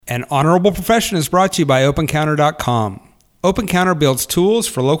An honorable profession is brought to you by OpenCounter.com. OpenCounter builds tools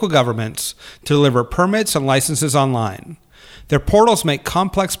for local governments to deliver permits and licenses online. Their portals make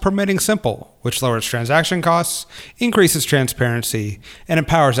complex permitting simple, which lowers transaction costs, increases transparency, and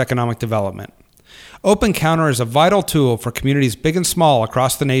empowers economic development. OpenCounter is a vital tool for communities big and small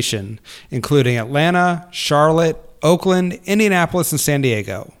across the nation, including Atlanta, Charlotte, Oakland, Indianapolis, and San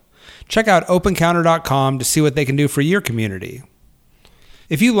Diego. Check out OpenCounter.com to see what they can do for your community.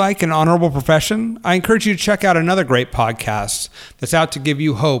 If you like an honorable profession, I encourage you to check out another great podcast that's out to give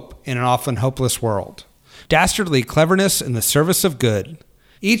you hope in an often hopeless world. Dastardly Cleverness in the Service of Good.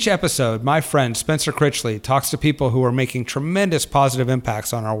 Each episode, my friend Spencer Critchley talks to people who are making tremendous positive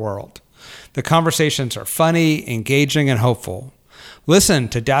impacts on our world. The conversations are funny, engaging, and hopeful. Listen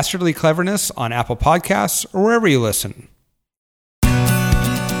to Dastardly Cleverness on Apple Podcasts or wherever you listen.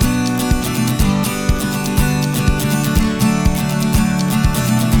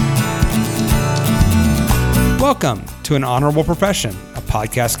 Welcome to An Honorable Profession, a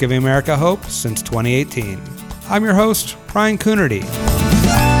podcast giving America hope since 2018. I'm your host, Ryan Coonerty.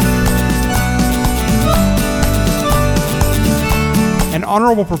 An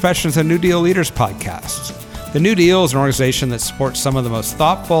Honorable Profession is a New Deal Leaders podcast. The New Deal is an organization that supports some of the most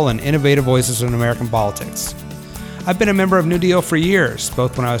thoughtful and innovative voices in American politics. I've been a member of New Deal for years,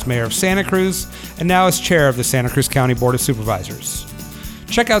 both when I was mayor of Santa Cruz and now as chair of the Santa Cruz County Board of Supervisors.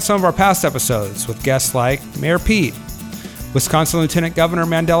 Check out some of our past episodes with guests like Mayor Pete, Wisconsin Lieutenant Governor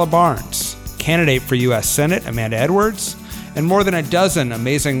Mandela Barnes, candidate for U.S. Senate Amanda Edwards, and more than a dozen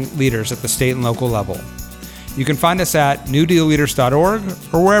amazing leaders at the state and local level. You can find us at newdealleaders.org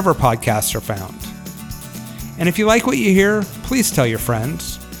or wherever podcasts are found. And if you like what you hear, please tell your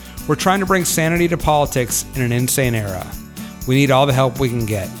friends. We're trying to bring sanity to politics in an insane era. We need all the help we can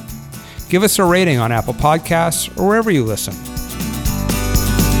get. Give us a rating on Apple Podcasts or wherever you listen.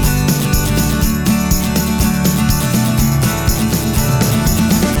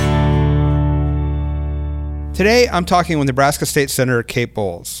 Today, I'm talking with Nebraska State Senator Kate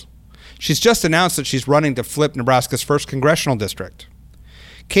Bolz. She's just announced that she's running to flip Nebraska's first congressional district.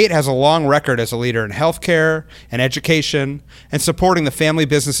 Kate has a long record as a leader in healthcare and education and supporting the family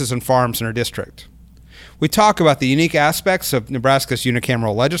businesses and farms in her district. We talk about the unique aspects of Nebraska's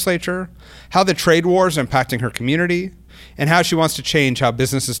unicameral legislature, how the trade war is impacting her community, and how she wants to change how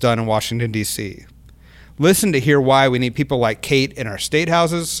business is done in Washington, D.C. Listen to hear why we need people like Kate in our state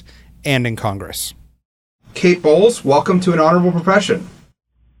houses and in Congress. Kate Bolz, welcome to An Honorable Profession.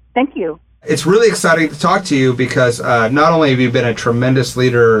 Thank you. It's really exciting to talk to you because not only have you been a tremendous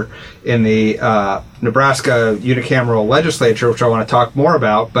leader in the Nebraska unicameral legislature, which I want to talk more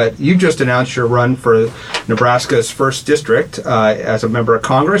about, but you've just announced your run for Nebraska's first district as a member of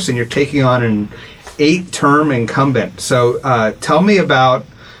Congress, and you're taking on an 8-term incumbent. So tell me about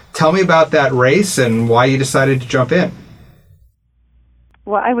that race and why you decided to jump in.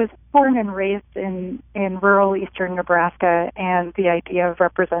 Well, I was born and raised in rural eastern Nebraska, and the idea of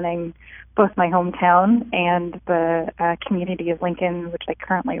representing both my hometown and the community of Lincoln, which I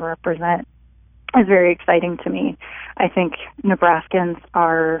currently represent, is very exciting to me. I think Nebraskans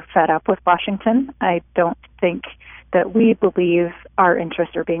are fed up with Washington. I don't think that we believe our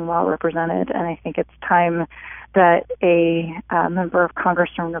interests are being well represented, and I think it's time that a member of Congress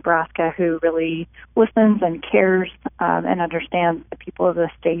from Nebraska who really listens and cares and understands the people of the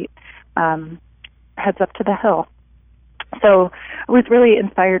state heads up to the Hill. So I was really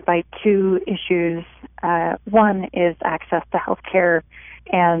inspired by two issues. One is access to health care,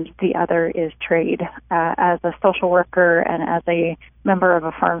 and the other is trade. As a social worker and as a member of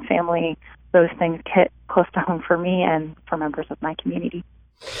a farm family, those things hit close to home for me and for members of my community.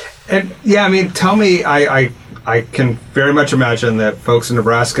 And yeah, I mean, tell me, I can very much imagine that folks in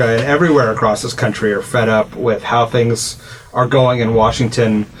Nebraska and everywhere across this country are fed up with how things are going in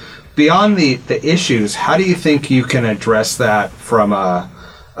Washington. Beyond the issues, how do you think you can address that from a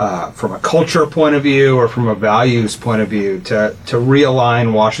culture point of view or from a values point of view to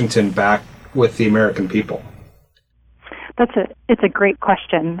realign Washington back with the American people? It's a great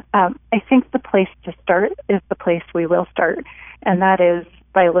question. I think the place to start is the place we will start, and that is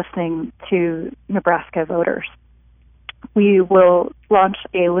by listening to Nebraska voters. We will launch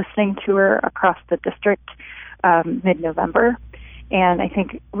a listening tour across the district mid-November, and I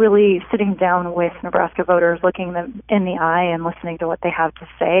think really sitting down with Nebraska voters, looking them in the eye and listening to what they have to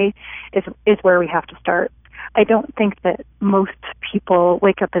say is where we have to start. I don't think that most people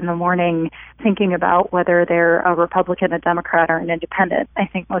wake up in the morning thinking about whether they're a Republican, a Democrat, or an independent. I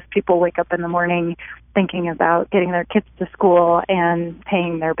think most people wake up in the morning thinking about getting their kids to school and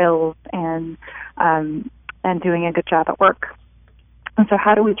paying their bills and doing a good job at work. And so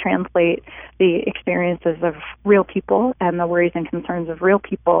how do we translate the experiences of real people and the worries and concerns of real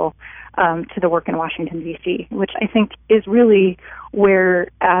people to the work in Washington, D.C., which I think is really where,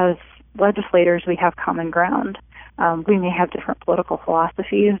 as legislators, we have common ground. We may have different political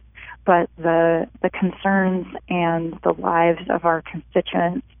philosophies, but the concerns and the lives of our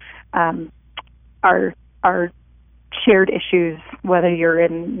constituents are shared issues, whether you're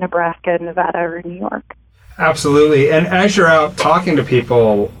in Nebraska, Nevada, or New York. Absolutely. And as you're out talking to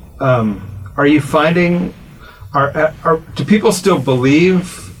people, are you finding, do people still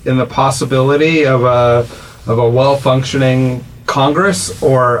believe in the possibility of a well-functioning Congress,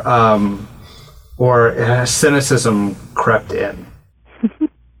 or has cynicism crept in?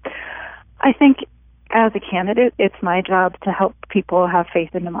 I think as a candidate, it's my job to help people have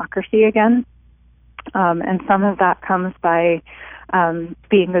faith in democracy again. And some of that comes by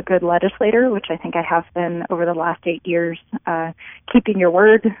being a good legislator, which I think I have been over the last 8 years, keeping your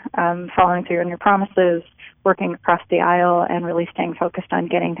word, following through on your promises, working across the aisle, and really staying focused on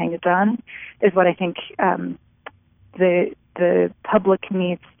getting things done is what I think the public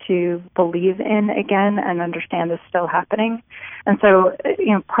needs to believe in again and understand is still happening. And so,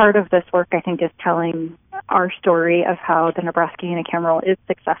 part of this work, I think, is telling our story of how the Nebraska unicameral is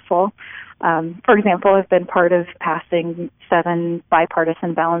successful. For example, I've been part of passing 7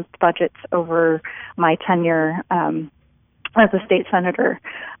 bipartisan balanced budgets over my tenure as a state senator.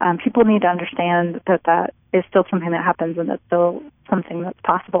 People need to understand that that is still something that happens and that's still something that's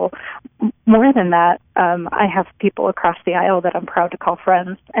possible. More than that, I have people across the aisle that I'm proud to call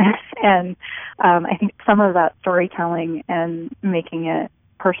friends. And I think some of that storytelling and making it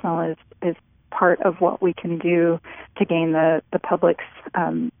personal is part of what we can do to gain the public's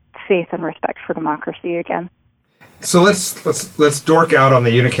faith and respect for democracy again. So let's dork out on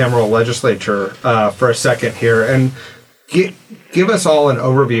the unicameral legislature for a second here, and give us all an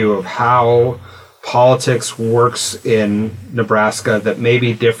overview of how politics works in Nebraska that may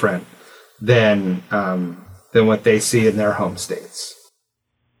be different than what they see in their home states.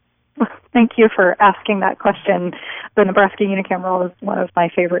 Thank you for asking that question. The Nebraska unicameral is one of my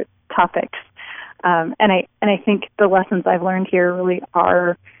favorite topics, and I think the lessons I've learned here really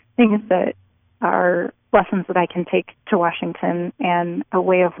are things that are lessons that I can take to Washington and a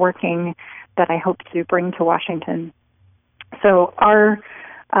way of working that I hope to bring to Washington. So our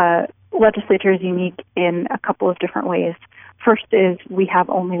legislature is unique in a couple of different ways. First is we have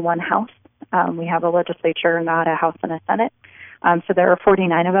only one house. We have a legislature, not a House and a Senate. So there are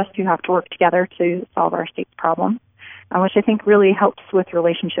 49 of us who have to work together to solve our state's problems, which I think really helps with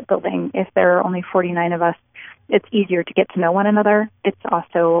relationship building. If there are only 49 of us, it's easier to get to know one another. It's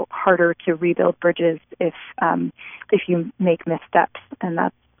also harder to rebuild bridges if you make missteps, and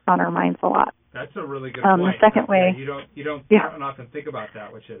that's on our minds a lot. That's a really good point. The second way, you don't often think about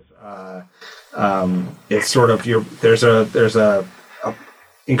that, which is it's sort of there's a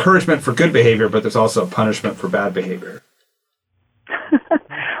encouragement for good behavior, but there's also a punishment for bad behavior.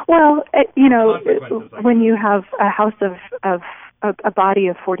 Well, when you have a house of a body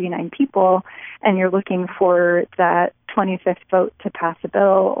of 49 people, and you're looking for that 25th vote to pass a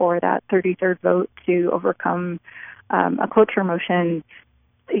bill or that 33rd vote to overcome a cloture motion,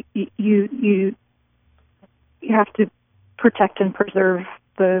 you have to protect and preserve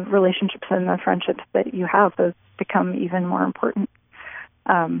the relationships and the friendships that you have. Those become even more important.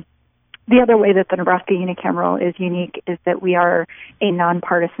 The other way that the Nebraska unicameral is unique is that we are a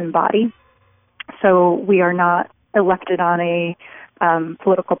nonpartisan body. So we are not elected on a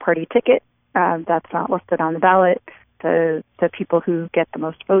political party ticket. That's not listed on the ballot. The people who get the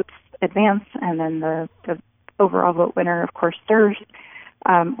most votes advance, and then the overall vote winner, of course, serves.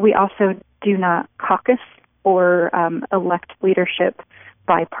 We also do not caucus or elect leadership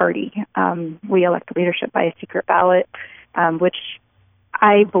by party. We elect leadership by a secret ballot, which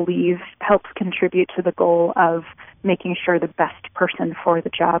I believe helps contribute to the goal of making sure the best person for the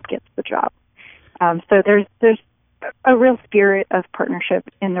job gets the job. So there's a real spirit of partnership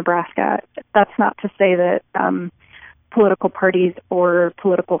in Nebraska. That's not to say that political parties or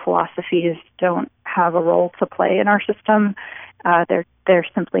political philosophies don't have a role to play in our system. They're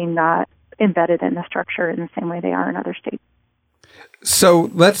simply not embedded in the structure in the same way they are in other states.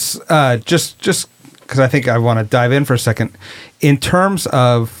 So let's just because I think I want to dive in for a second. In terms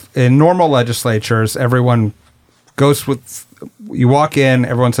of in normal legislatures, everyone goes with, you walk in,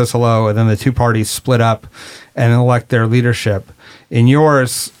 everyone says hello, and then the two parties split up and elect their leadership. In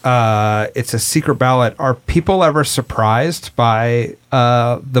yours, it's a secret ballot. Are people ever surprised by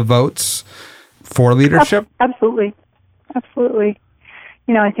the votes for leadership? Absolutely.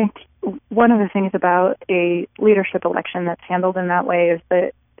 I think one of the things about a leadership election that's handled in that way is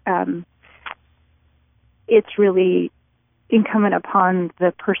that it's really incumbent upon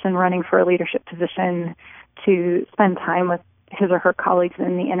the person running for a leadership position to spend time with his or her colleagues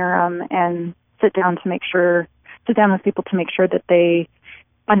in the interim and sit down with people to make sure that they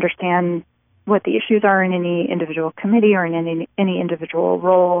understand what the issues are in any individual committee or in any individual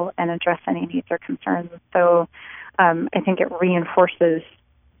role and address any needs or concerns. So I think it reinforces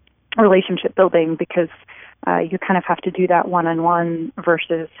relationship building because you kind of have to do that one-on-one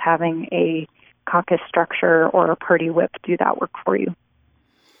versus having a caucus structure or a party whip do that work for you.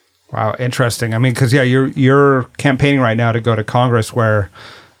 Wow, interesting. I mean, because you're campaigning right now to go to Congress where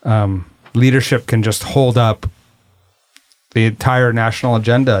leadership can just hold up the entire national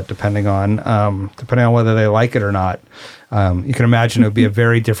agenda, depending on whether they like it or not. You can imagine it would be a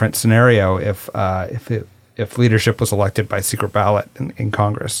very different scenario if leadership was elected by secret ballot in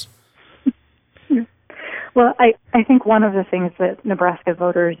Congress. Well, I think one of the things that Nebraska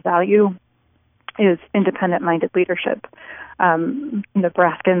voters value is independent-minded leadership.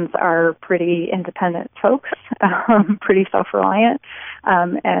 Nebraskans are pretty independent folks, pretty self-reliant,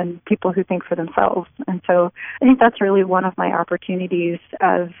 and people who think for themselves. And so I think that's really one of my opportunities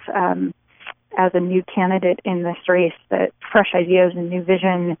as a new candidate in this race, that fresh ideas and new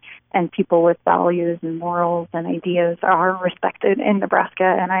vision and people with values and morals and ideas are respected in Nebraska.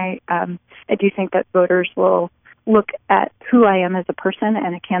 And I do think that voters will look at who I am as a person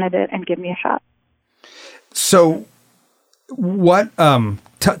and a candidate and give me a shot. So what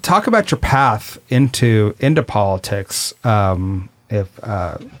talk about your path into politics. Where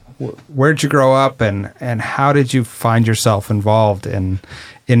did you grow up and how did you find yourself involved in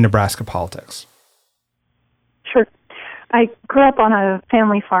Nebraska politics? Sure. I grew up on a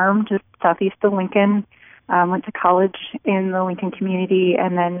family farm just southeast of Lincoln, went to college in the Lincoln community,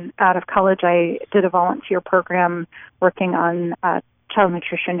 and then out of college I did a volunteer program working on child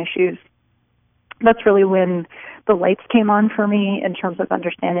nutrition issues. That's really when the lights came on for me in terms of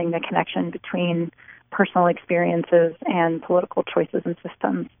understanding the connection between personal experiences and political choices and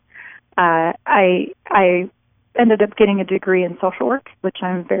systems. I ended up getting a degree in social work, which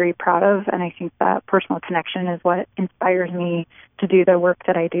I'm very proud of, and I think that personal connection is what inspires me to do the work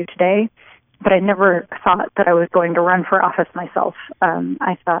that I do today. But I never thought that I was going to run for office myself.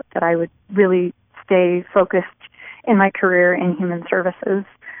 I thought that I would really stay focused in my career in human services.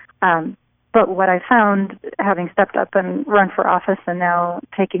 But what I found, having stepped up and run for office and now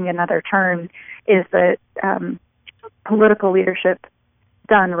taking another turn, is that political leadership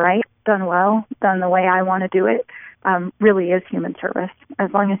done right, done well, done the way I want to do it, really is human service. As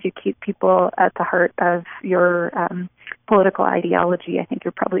long as you keep people at the heart of your political ideology, I think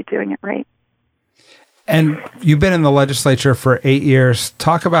you're probably doing it right. And you've been in the legislature for 8 years.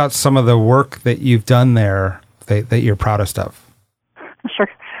 Talk about some of the work that you've done there that you're proudest of. Sure.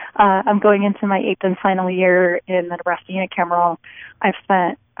 I'm going into my 8th and final year in the Nebraska unicameral. I've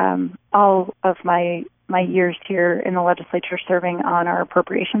spent all of my years here in the legislature serving on our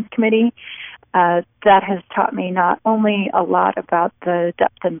appropriations committee. That has taught me not only a lot about the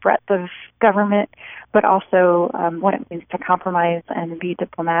depth and breadth of government, but also what it means to compromise and be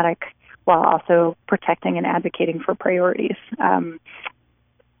diplomatic while also protecting and advocating for priorities.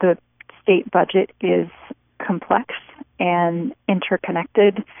 The state budget is complex and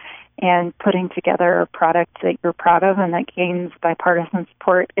interconnected, and putting together a product that you're proud of and that gains bipartisan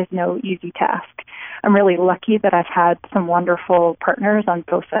support is no easy task. I'm really lucky that I've had some wonderful partners on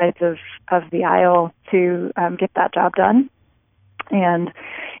both sides of the aisle to get that job done. And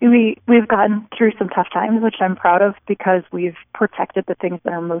we've gotten through some tough times, which I'm proud of, because we've protected the things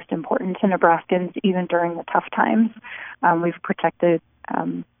that are most important to Nebraskans, even during the tough times. We've protected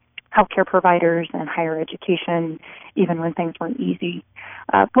healthcare providers and higher education, even when things weren't easy.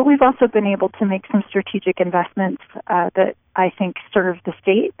 But we've also been able to make some strategic investments that I think serve the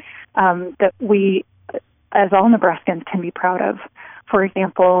state, that we, as all Nebraskans, can be proud of. For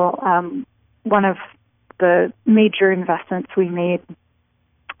example, one of the major investments we made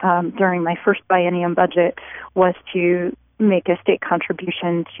during my first biennium budget was to make a state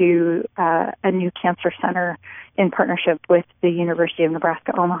contribution to a new cancer center in partnership with the University of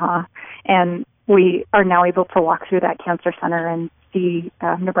Nebraska Omaha. And we are now able to walk through that cancer center and see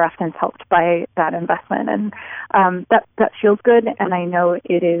Nebraskans helped by that investment. And that feels good, and I know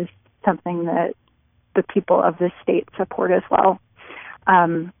it is something that the people of this state support as well.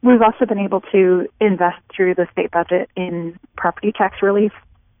 We've also been able to invest through the state budget in property tax relief,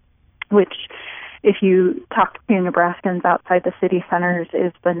 which, if you talk to Nebraskans outside the city centers,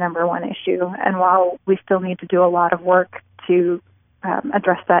 is the number one issue. And while we still need to do a lot of work to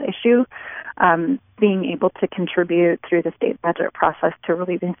address that issue. Being able to contribute through the state budget process to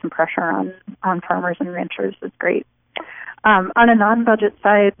relieving some pressure on farmers and ranchers is great. On a non-budget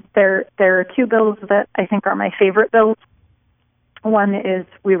side, there are two bills that I think are my favorite bills. One is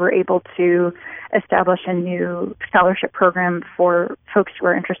we were able to establish a new scholarship program for folks who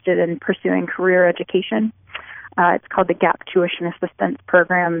are interested in pursuing career education. It's called the GAP Tuition Assistance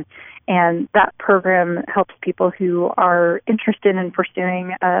Program, and that program helps people who are interested in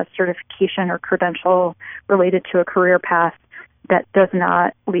pursuing a certification or credential related to a career path that does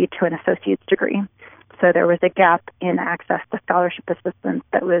not lead to an associate's degree. So there was a gap in access to scholarship assistance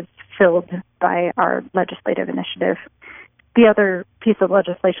that was filled by our legislative initiative. The other piece of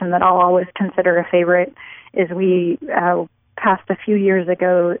legislation that I'll always consider a favorite is we passed a few years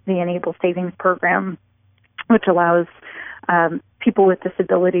ago the Enable Savings Program, which allows people with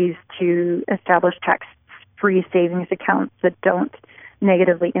disabilities to establish tax-free savings accounts that don't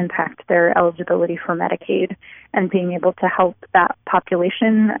negatively impact their eligibility for Medicaid. And being able to help that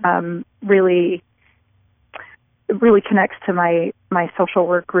population really connects to my social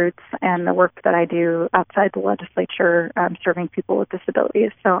work roots and the work that I do outside the legislature serving people with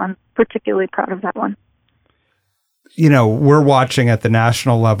disabilities. So I'm particularly proud of that one. You know, we're watching at the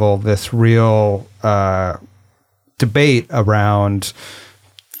national level this real debate around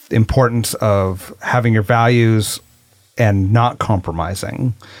the importance of having your values and not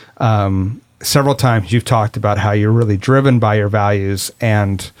compromising. Several times you've talked about how you're really driven by your values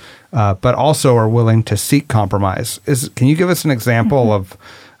and but also are willing to seek compromise. Can you give us an example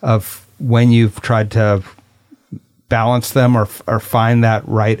of when you've tried to balance them or find that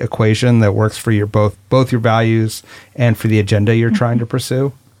right equation that works for your both your values and for the agenda you're trying to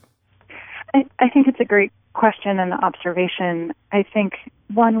pursue? I think it's a great question and observation. I think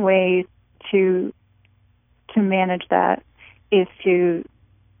one way to manage that is to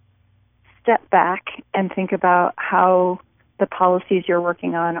step back and think about how the policies you're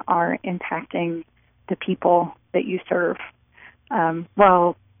working on are impacting the people that you serve.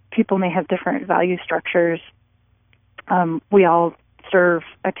 While people may have different value structures, we all serve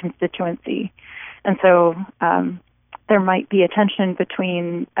a constituency. And so there might be a tension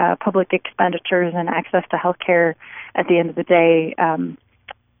between public expenditures and access to health care. At the end of the day,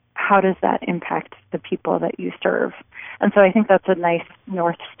 how does that impact the people that you serve? And so I think that's a nice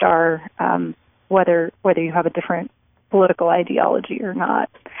North Star, whether you have a different political ideology or not.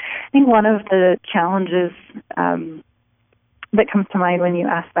 I think one of the challenges that comes to mind when you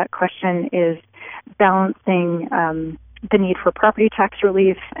ask that question is balancing the need for property tax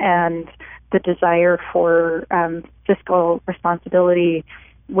relief and the desire for fiscal responsibility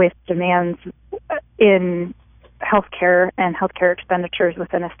with demands in healthcare and healthcare expenditures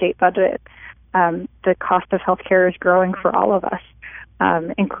within a state budget. The cost of healthcare is growing for all of us,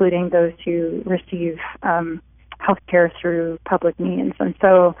 including those who receive healthcare through public means. And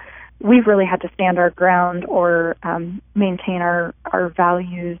so we've really had to stand our ground or maintain our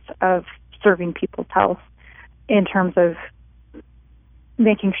values of serving people's health in terms of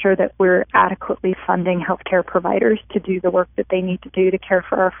making sure that we're adequately funding healthcare providers to do the work that they need to do to care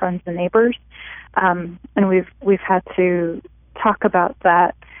for our friends and neighbors. And we've had to talk about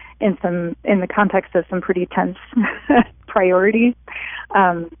that in the context of some pretty tense priorities.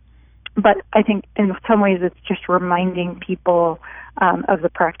 But I think in some ways it's just reminding people of the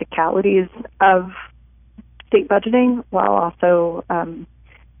practicalities of state budgeting while also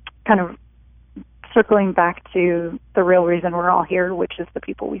kind of circling back to the real reason we're all here, which is the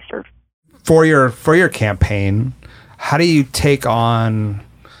people we serve. For your campaign, how do you take on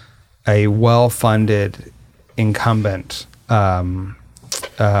a well-funded incumbent in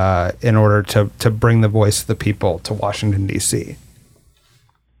order to bring the voice of the people to Washington, D.C.?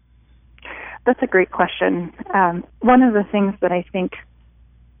 That's a great question. One of the things that I think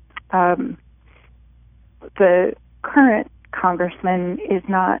the current congressman is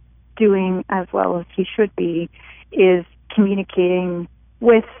not doing as well as he should be is communicating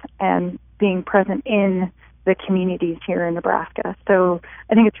with and being present in the communities here in Nebraska. So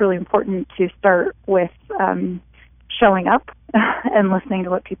I think it's really important to start with showing up and listening to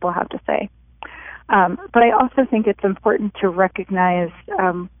what people have to say. But I also think it's important to recognize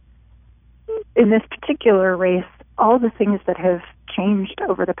in this particular race all the things that have changed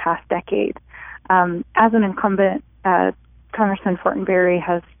over the past decade. As an incumbent, Congressman Fortenberry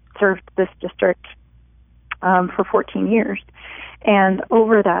has served this district for 14 years. And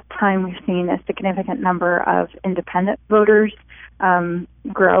over that time, we've seen a significant number of independent voters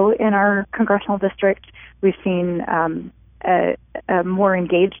grow in our congressional district. We've seen a more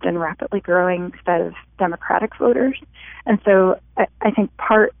engaged and rapidly growing set of Democratic voters. And so I think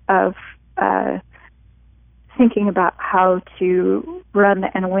part of thinking about how to run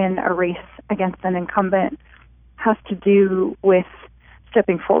and win a race against an incumbent has to do with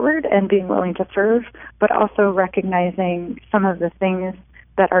stepping forward and being willing to serve, but also recognizing some of the things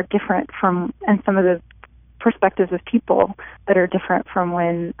that are different from, and some of the perspectives of people that are different from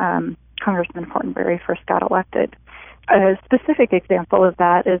when Congressman Fortenberry first got elected. A specific example of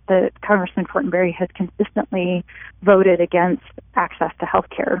that is that Congressman Fortenberry has consistently voted against access to health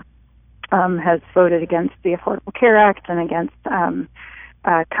care, has voted against the Affordable Care Act and against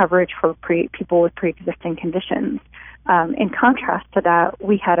coverage for people with pre-existing conditions. In contrast to that,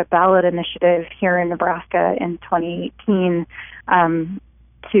 we had a ballot initiative here in Nebraska in 2018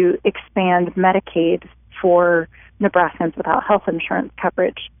 to expand Medicaid for Nebraskans without health insurance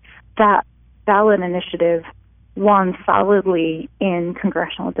coverage. That ballot initiative won solidly in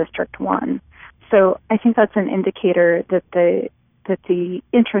Congressional District 1. So I think that's an indicator that the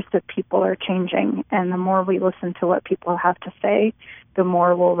interests of people are changing, and the more we listen to what people have to say, the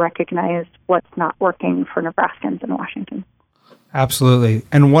more we'll recognize what's not working for Nebraskans in Washington. Absolutely.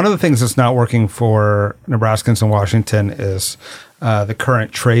 And one of the things that's not working for Nebraskans in Washington is the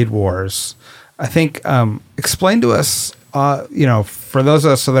current trade wars. I think, explain to us, for those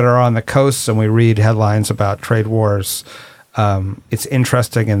of us that are on the coast and we read headlines about trade wars, it's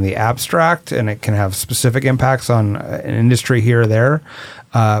interesting in the abstract and it can have specific impacts on an industry here or there.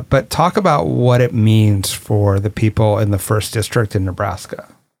 But talk about what it means for the people in the 1st District in Nebraska.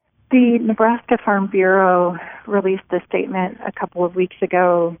 The Nebraska Farm Bureau released a statement a couple of weeks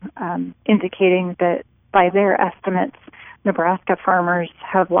ago indicating that by their estimates, Nebraska farmers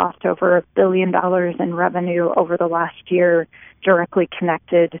have lost over $1 billion in revenue over the last year directly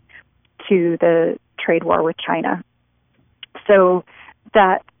connected to the trade war with China. So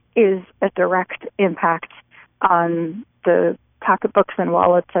that is a direct impact on the pocketbooks and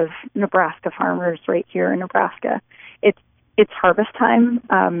wallets of Nebraska farmers right here in Nebraska. It's harvest time.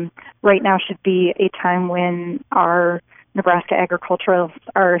 Right now should be a time when our Nebraska agriculturalists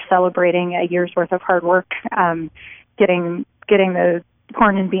are celebrating a year's worth of hard work, getting the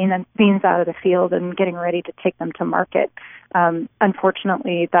corn and beans out of the field and getting ready to take them to market.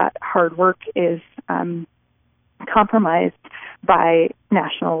 Unfortunately, that hard work is compromised by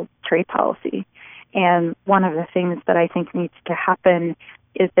national trade policy. And one of the things that I think needs to happen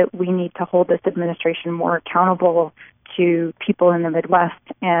is that we need to hold this administration more accountable to people in the Midwest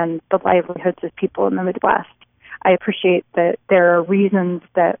and the livelihoods of people in the Midwest. I appreciate that there are reasons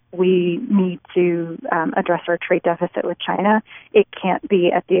that we need to address our trade deficit with China. It can't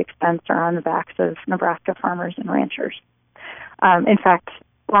be at the expense or on the backs of Nebraska farmers and ranchers. In fact,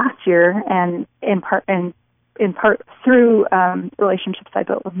 last year, and in part through relationships I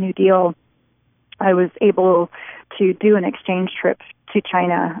built with New Deal, I was able to do an exchange trip to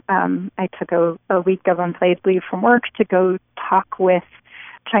China. I took a week of unpaid leave from work to go talk with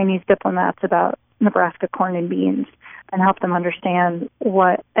Chinese diplomats about Nebraska corn and beans and help them understand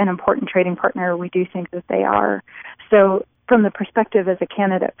what an important trading partner we do think that they are. So from the perspective as a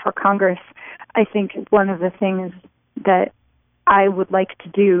candidate for Congress, I think one of the things that I would like to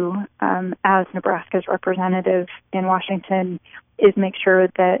do as Nebraska's representative in Washington is make sure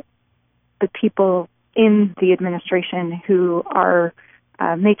that the people in the administration who are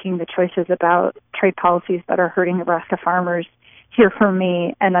making the choices about trade policies that are hurting Nebraska farmers hear from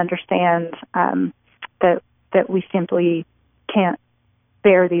me and understand that we simply can't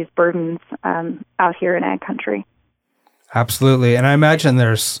bear these burdens out here in ag country. Absolutely. And I imagine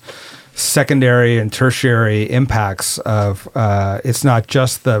there's secondary and tertiary impacts of it's not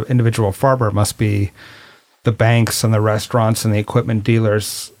just the individual farmer, it must be the banks and the restaurants and the equipment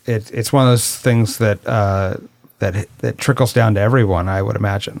dealers. It's one of those things that trickles down to everyone, I would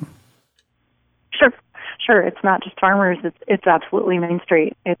imagine. Sure. It's not just farmers. It's absolutely Main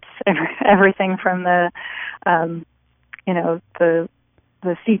Street. It's everything from the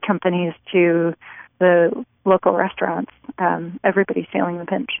seed companies to the local restaurants. Everybody's feeling the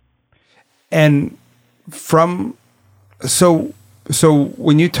pinch. And so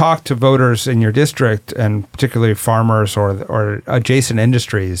when you talk to voters in your district, and particularly farmers or adjacent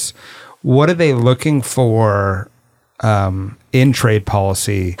industries, what are they looking for in trade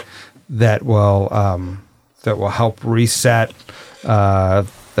policy that will help reset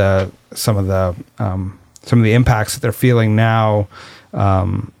some of the impacts that they're feeling now,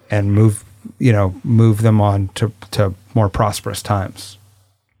 and move them on to more prosperous times?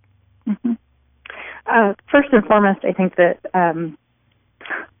 Mm-hmm. First and foremost, I think that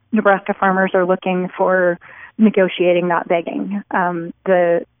Nebraska farmers are looking for negotiating, not begging.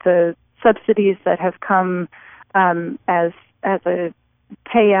 The subsidies that have come as a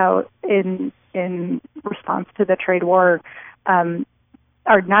payout in response to the trade war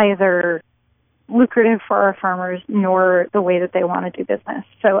are neither lucrative for our farmers nor the way that they want to do business.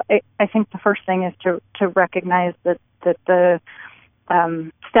 So I think the first thing is to recognize that the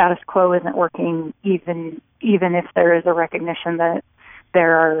status quo isn't working, even if there is a recognition that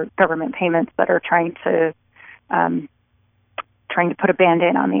there are government payments that are trying to put a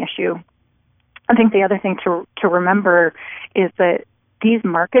Band-Aid on the issue. I think the other thing to remember is that these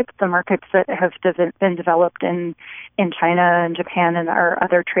markets, the markets that have been developed in China and Japan and our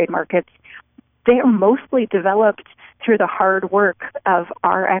other trade markets, they are mostly developed through the hard work of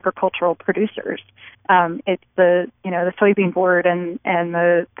our agricultural producers. It's the soybean board and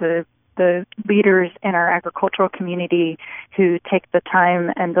the leaders in our agricultural community who take the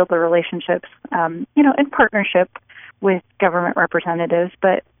time and build the relationships, in partnership with government representatives.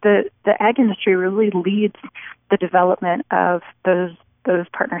 But the ag industry really leads the development of those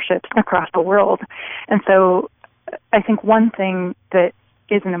partnerships across the world. And so I think one thing that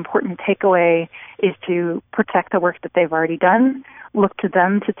is an important takeaway is to protect the work that they've already done, look to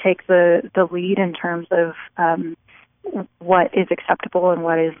them to take the lead in terms of what is acceptable and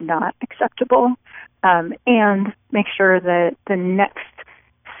what is not acceptable, and make sure that the next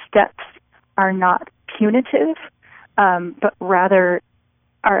steps are not punitive, but rather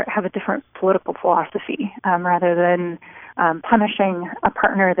have a different political philosophy, rather than punishing a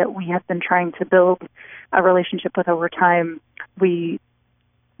partner that we have been trying to build a relationship with over time. We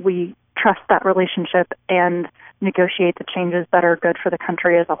trust that relationship and negotiate the changes that are good for the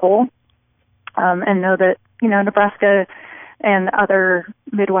country as a whole, and know that Nebraska and other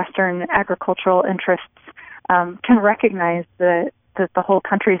Midwestern agricultural interests can recognize that the whole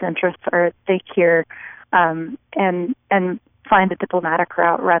country's interests are at stake here, and find a diplomatic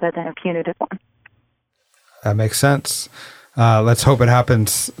route rather than a punitive one. That makes sense. Let's hope it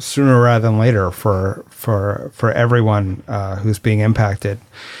happens sooner rather than later for everyone who's being impacted.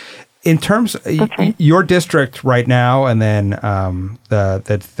 In terms of your district right now, and then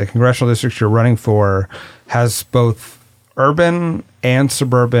the congressional district you're running for has both urban and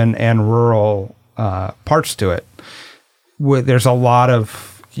suburban and rural parts to it. There's a lot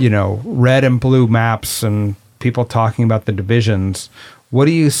of red and blue maps and people talking about the divisions. What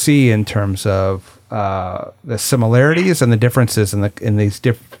do you see in terms of the similarities and the differences in these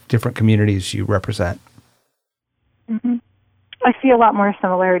different communities you represent? Mm-hmm. I see a lot more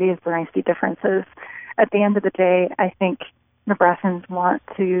similarities than I see differences. At the end of the day, I think Nebraskans want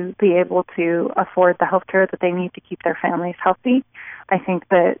to be able to afford the health care that they need to keep their families healthy. I think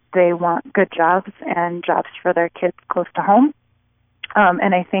that they want good jobs and jobs for their kids close to home.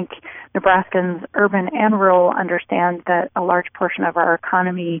 And I think Nebraskans, urban and rural, understand that a large portion of our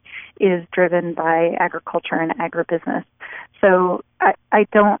economy is driven by agriculture and agribusiness. So I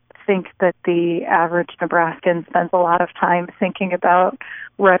don't think that the average Nebraskan spends a lot of time thinking about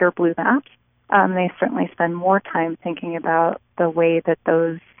red or blue maps. They certainly spend more time thinking about the way that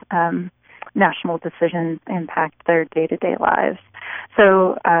those national decisions impact their day-to-day lives.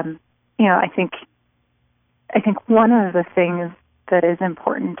 So, I think one of the things that is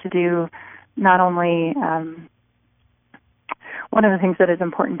important to do, not only one of the things that is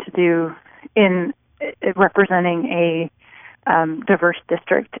important to do in representing a diverse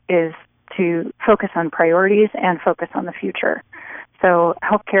district is to focus on priorities and focus on the future. So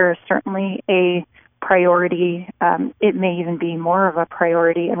healthcare is certainly a priority. It may even be more of a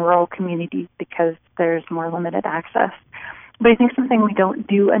priority in rural communities because there's more limited access. But I think something we don't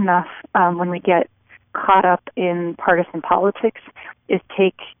do enough when we get caught up in partisan politics is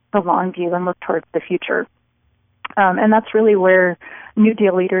take the long view and look towards the future. And that's really where New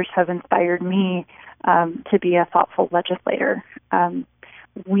Deal leaders have inspired me to be a thoughtful legislator.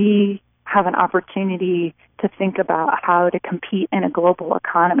 We have an opportunity to think about how to compete in a global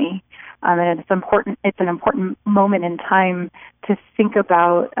economy. And it's an important moment in time to think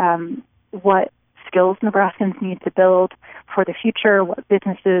about what skills Nebraskans need to build for the future, what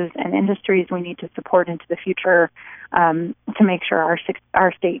businesses and industries we need to support into the future to make sure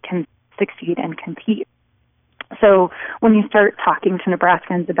our state can succeed and compete. So when you start talking to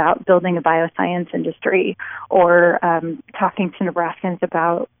Nebraskans about building a bioscience industry, or talking to Nebraskans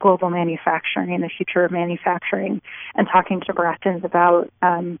about global manufacturing and the future of manufacturing, and talking to Nebraskans about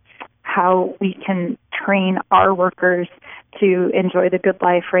how we can train our workers to enjoy the good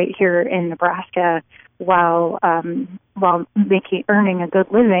life right here in Nebraska while earning a good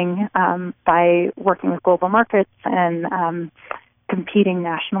living by working with global markets and competing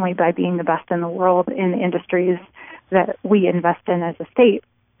nationally by being the best in the world in the industries that we invest in as a state.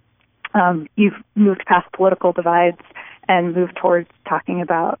 you've moved past political divides and moved towards talking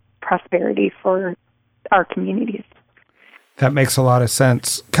about prosperity for our communities. That makes a lot of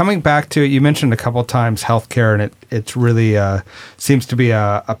sense. Coming back to it, you mentioned a couple of times healthcare, and it's really seems to be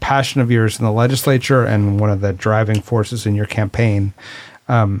a passion of yours in the legislature and one of the driving forces in your campaign.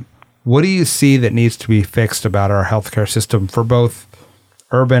 What do you see that needs to be fixed about our healthcare system for both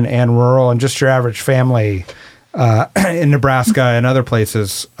urban and rural, and just your average family in Nebraska and other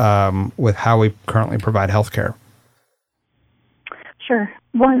places with how we currently provide healthcare? Sure.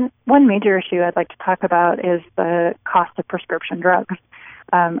 One major issue I'd like to talk about is the cost of prescription drugs.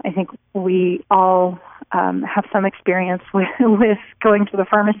 I think we all have some experience with going to the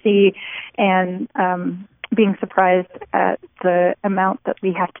pharmacy and being surprised at the amount that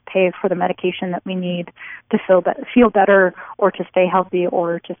we have to pay for the medication that we need to feel better or to stay healthy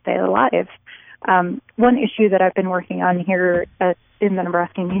or to stay alive. One issue that I've been working on here in the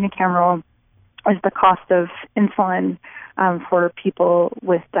Nebraska unicameral is the cost of insulin for people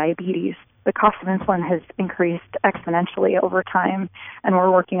with diabetes. The cost of insulin has increased exponentially over time, and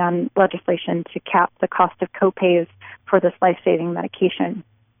we're working on legislation to cap the cost of copays for this life-saving medication.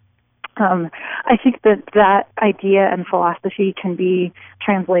 I think that idea and philosophy can be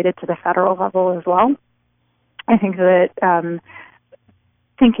translated to the federal level as well. I think that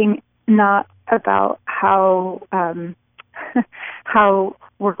thinking not about how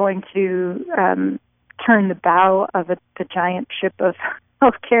we're going to turn the bow of the giant ship of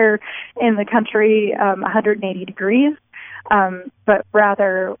healthcare in the country 180 degrees, but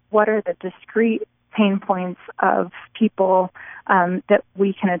rather what are the discrete pain points of people that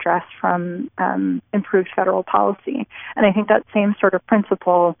we can address from improved federal policy. And I think that same sort of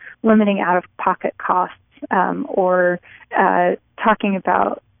principle, limiting out-of-pocket costs or talking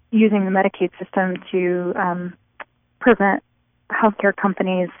about using the Medicaid system to prevent healthcare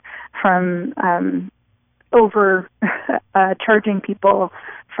companies from charging people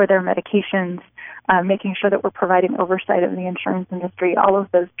for their medications, making sure that we're providing oversight of the insurance industry. All of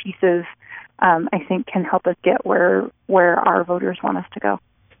those pieces, I think, can help us get where our voters want us to go.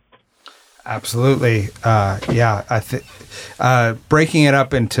 Absolutely. I think breaking it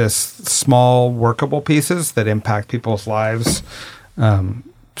up into small, workable pieces that impact people's lives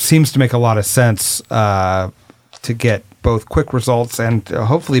seems to make a lot of sense to get both quick results and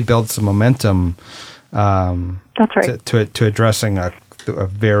hopefully build some momentum. That's right. To addressing a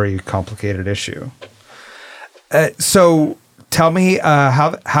very complicated issue. So tell me,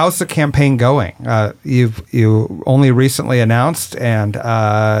 how's the campaign going? You only recently announced, and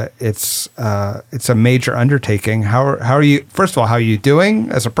it's a major undertaking. How are you? First of all, how are you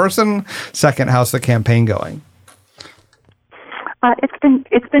doing as a person? Second, how's the campaign going?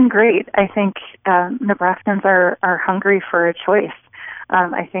 It's been great. I think Nebraskans are hungry for a choice.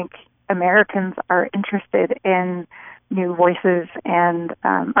 I think Americans are interested in new voices and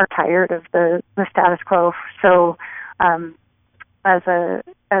are tired of the status quo. So, as a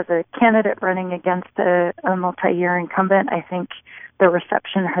candidate running against a multi-year incumbent, I think the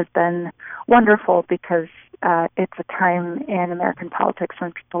reception has been wonderful because it's a time in American politics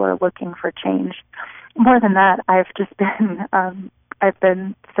when people are looking for change. More than that, I've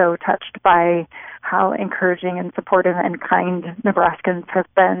been so touched by how encouraging and supportive and kind Nebraskans have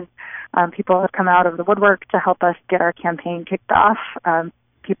been. People have come out of the woodwork to help us get our campaign kicked off.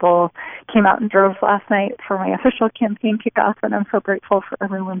 People came out in droves last night for my official campaign kickoff, and I'm so grateful for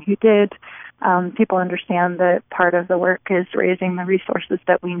everyone who did. People understand that part of the work is raising the resources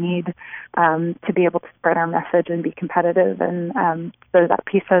that we need to be able to spread our message and be competitive, and so that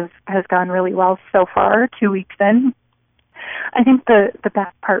piece has gone really well so far, 2 weeks in. I think the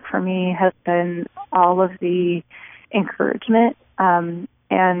best part for me has been all of the encouragement and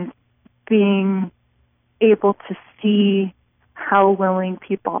being able to see how willing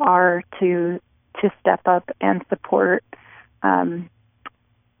people are to step up and support the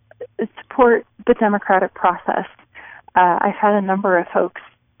democratic process. I've had a number of folks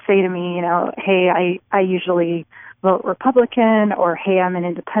say to me, hey, I usually vote Republican, or hey, I'm an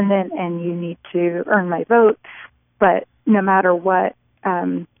independent and you need to earn my vote. But no matter what,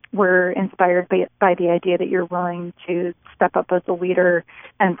 we're inspired by the idea that you're willing to step up as a leader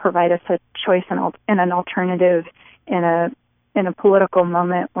and provide us a choice and an alternative in a political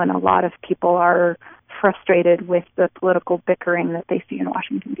moment when a lot of people are frustrated with the political bickering that they see in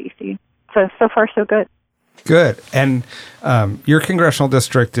Washington, D.C. So far, so good. Good. And your congressional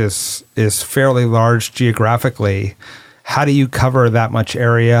district is fairly large geographically. How do you cover that much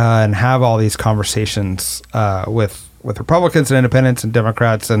area and have all these conversations with Republicans and independents and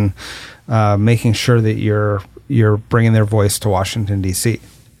Democrats and making sure that you're bringing their voice to Washington, D.C.?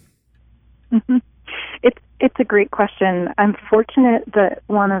 It's a great question. I'm fortunate that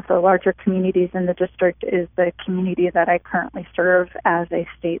one of the larger communities in the district is the community that I currently serve as a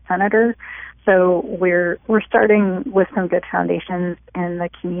state senator. So we're starting with some good foundations in the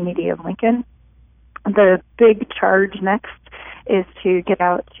community of Lincoln. The big charge next is to get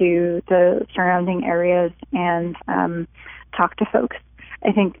out to the surrounding areas and talk to folks.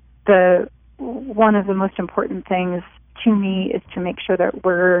 I think one of the most important things to me is to make sure that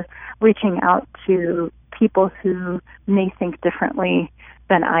we're reaching out to people who may think differently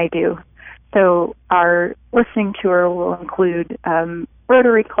than I do. So our listening tour will include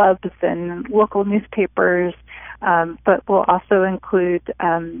Rotary clubs and local newspapers, but will also include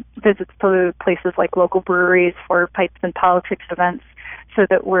visits to places like local breweries for Pipes and Politics events, so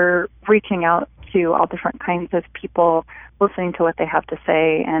that we're reaching out to all different kinds of people, listening to what they have to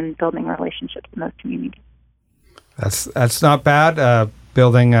say, and building relationships in those communities. That's not bad.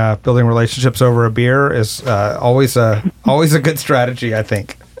 Building relationships over a beer is always a good strategy, I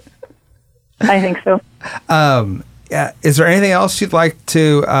think. I think so. Yeah. Is there anything else you'd like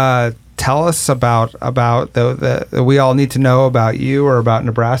to tell us about that we all need to know about you or about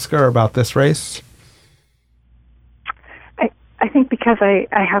Nebraska or about this race? I think because I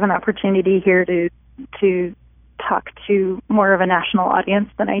have an opportunity here to talk to more of a national audience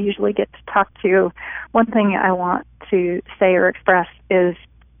than I usually get to talk to, one thing I want to say or express is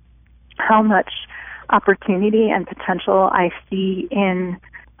how much opportunity and potential I see in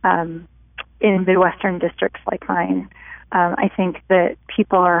Midwestern districts like mine. I think that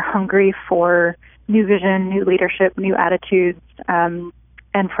people are hungry for new vision, new leadership, new attitudes, and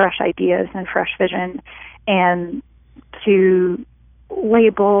fresh ideas and fresh vision. And to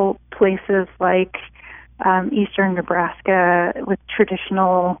label places like eastern Nebraska with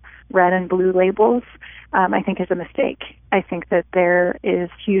traditional red and blue labels, I think is a mistake. I think that there is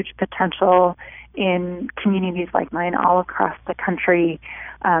huge potential in communities like mine all across the country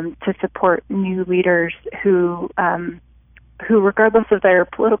to support new leaders who, regardless of their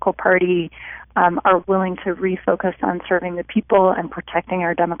political party, are willing to refocus on serving the people and protecting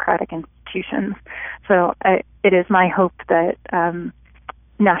our democratic institutions. So it is my hope that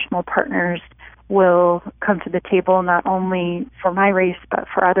national partners will come to the table not only for my race but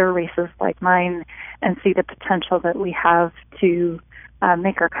for other races like mine, and see the potential that we have to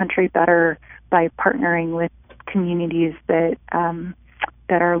make our country better by partnering with communities that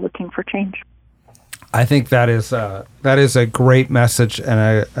are looking for change. I think that is a great message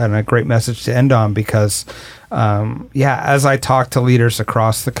and a great message to end on, because as I talk to leaders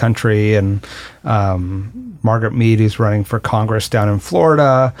across the country, and Margaret Mead, who's running for Congress down in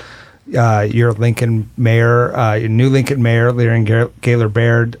Florida, your Lincoln mayor, your new Lincoln mayor, Leland Gaylor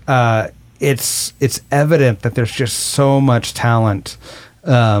Baird, it's evident that there's just so much talent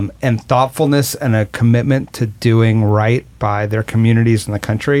and thoughtfulness and a commitment to doing right by their communities in the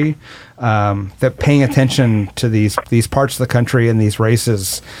country, that paying attention to these parts of the country and these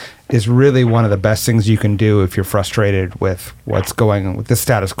races is really one of the best things you can do if you're frustrated with what's going on with the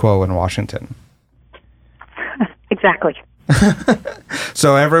status quo in Washington. Exactly.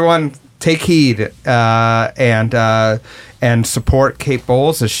 So everyone, take heed and support Kate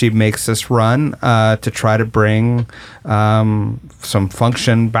Bolz as she makes this run to try to bring some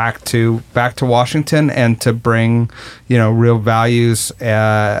function back to Washington, and to bring real values,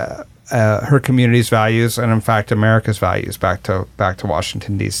 her community's values, and in fact America's values back to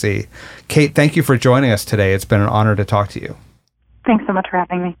Washington, D.C. Kate, thank you for joining us today. It's been an honor to talk to you. Thanks so much for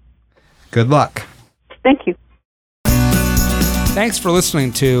having me. Good luck. Thank you. Thanks for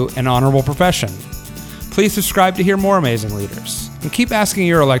listening to An Honorable Profession. Please subscribe to hear more amazing leaders, and keep asking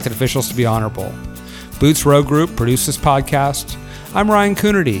your elected officials to be honorable. Boots Row Group produced this podcast. I'm Ryan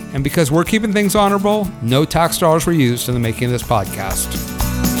Coonerty, and because we're keeping things honorable, no tax dollars were used in the making of this podcast.